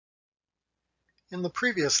In the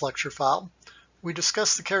previous lecture file, we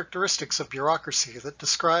discussed the characteristics of bureaucracy that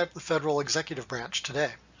describe the federal executive branch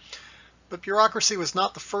today. But bureaucracy was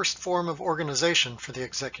not the first form of organization for the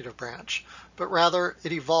executive branch, but rather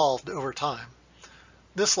it evolved over time.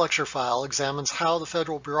 This lecture file examines how the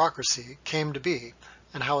federal bureaucracy came to be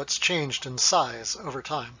and how it's changed in size over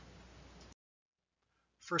time.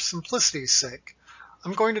 For simplicity's sake,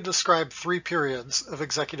 I'm going to describe three periods of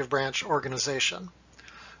executive branch organization.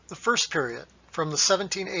 The first period, from the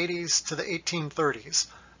 1780s to the 1830s,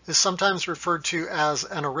 is sometimes referred to as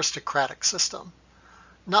an aristocratic system.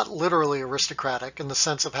 Not literally aristocratic in the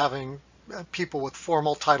sense of having people with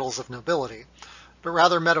formal titles of nobility, but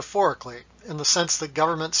rather metaphorically in the sense that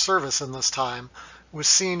government service in this time was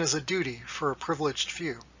seen as a duty for a privileged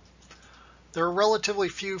few. There are relatively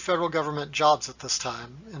few federal government jobs at this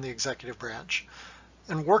time in the executive branch,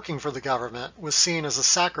 and working for the government was seen as a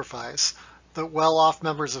sacrifice that well-off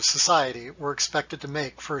members of society were expected to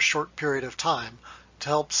make for a short period of time to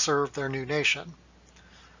help serve their new nation.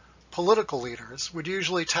 Political leaders would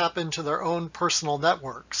usually tap into their own personal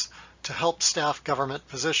networks to help staff government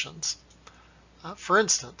positions. For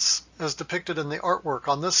instance, as depicted in the artwork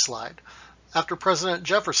on this slide, after President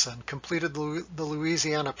Jefferson completed the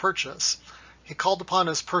Louisiana Purchase, he called upon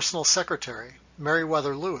his personal secretary,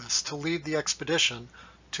 Meriwether Lewis, to lead the expedition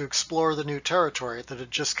to explore the new territory that had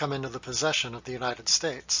just come into the possession of the United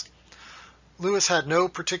States. Lewis had no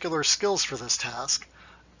particular skills for this task,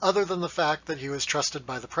 other than the fact that he was trusted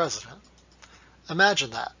by the president.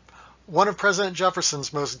 Imagine that. One of President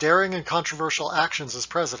Jefferson's most daring and controversial actions as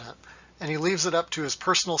president, and he leaves it up to his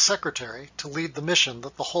personal secretary to lead the mission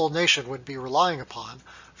that the whole nation would be relying upon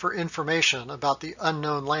for information about the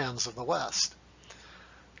unknown lands of the West.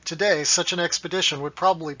 Today, such an expedition would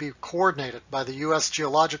probably be coordinated by the U.S.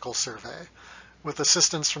 Geological Survey, with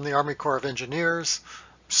assistance from the Army Corps of Engineers,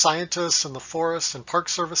 scientists in the Forest and Park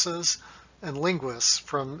Services, and linguists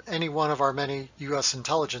from any one of our many U.S.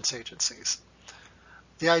 intelligence agencies.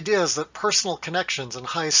 The idea is that personal connections and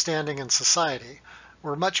high standing in society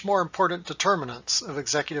were much more important determinants of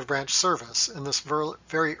executive branch service in this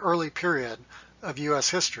very early period of U.S.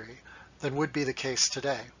 history than would be the case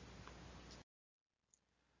today.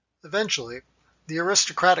 Eventually, the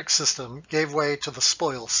aristocratic system gave way to the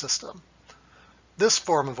spoils system. This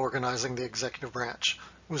form of organizing the executive branch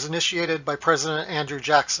was initiated by President Andrew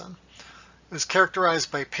Jackson. It was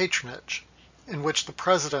characterized by patronage, in which the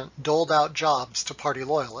president doled out jobs to party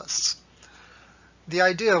loyalists. The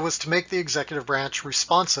idea was to make the executive branch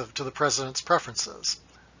responsive to the president's preferences.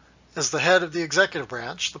 As the head of the executive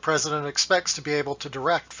branch, the president expects to be able to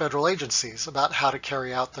direct federal agencies about how to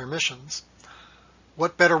carry out their missions.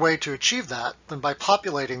 What better way to achieve that than by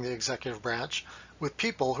populating the executive branch with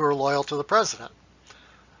people who are loyal to the president?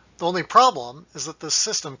 The only problem is that this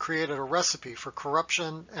system created a recipe for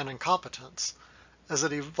corruption and incompetence, as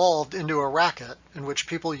it evolved into a racket in which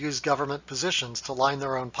people used government positions to line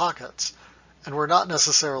their own pockets, and were not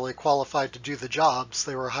necessarily qualified to do the jobs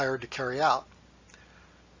they were hired to carry out.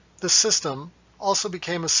 This system also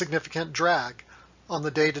became a significant drag on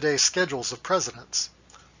the day-to-day schedules of presidents.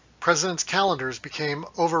 Presidents' calendars became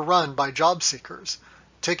overrun by job seekers,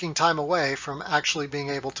 taking time away from actually being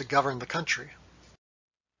able to govern the country.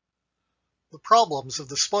 The problems of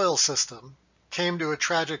the spoils system came to a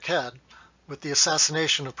tragic head with the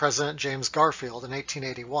assassination of President James Garfield in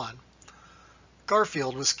 1881.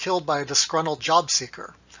 Garfield was killed by a disgruntled job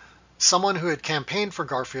seeker, someone who had campaigned for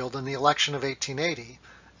Garfield in the election of 1880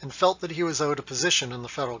 and felt that he was owed a position in the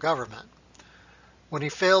federal government. When he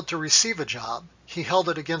failed to receive a job, he held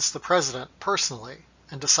it against the president personally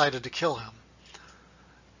and decided to kill him.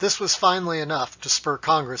 This was finally enough to spur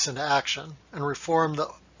Congress into action and reform the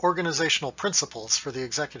organizational principles for the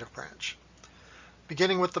executive branch.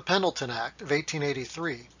 Beginning with the Pendleton Act of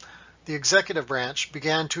 1883, the executive branch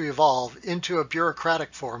began to evolve into a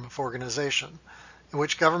bureaucratic form of organization, in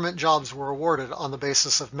which government jobs were awarded on the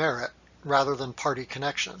basis of merit rather than party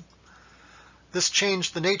connection. This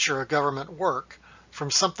changed the nature of government work from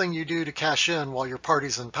something you do to cash in while your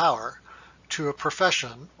party's in power, to a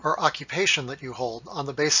profession or occupation that you hold on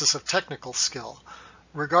the basis of technical skill,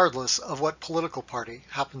 regardless of what political party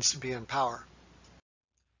happens to be in power.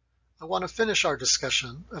 I want to finish our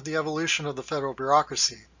discussion of the evolution of the federal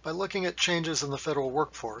bureaucracy by looking at changes in the federal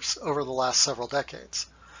workforce over the last several decades.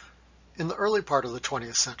 In the early part of the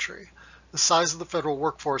 20th century, the size of the federal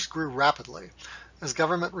workforce grew rapidly as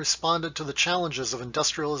government responded to the challenges of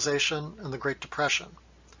industrialization and the Great Depression.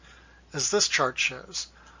 As this chart shows,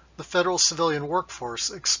 the federal civilian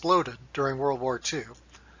workforce exploded during World War II,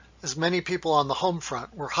 as many people on the home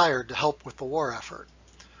front were hired to help with the war effort.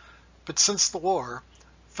 But since the war,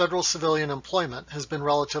 federal civilian employment has been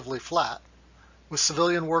relatively flat, with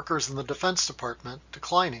civilian workers in the Defense Department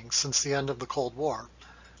declining since the end of the Cold War,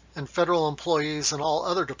 and federal employees in all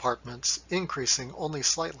other departments increasing only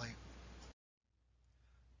slightly.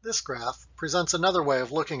 This graph presents another way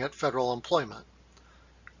of looking at federal employment.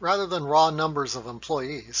 Rather than raw numbers of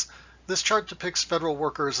employees, this chart depicts federal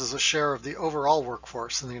workers as a share of the overall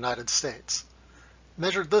workforce in the United States.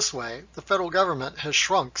 Measured this way, the federal government has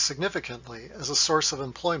shrunk significantly as a source of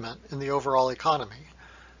employment in the overall economy,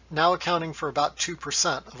 now accounting for about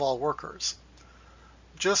 2% of all workers.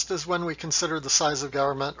 Just as when we considered the size of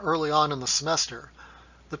government early on in the semester,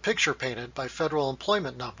 the picture painted by federal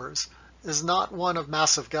employment numbers is not one of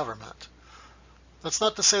massive government. That's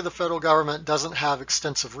not to say the federal government doesn't have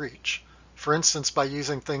extensive reach, for instance by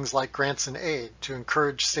using things like grants and aid to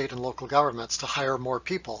encourage state and local governments to hire more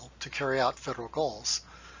people to carry out federal goals.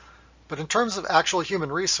 But in terms of actual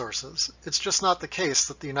human resources, it's just not the case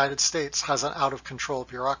that the United States has an out-of-control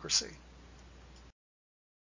bureaucracy.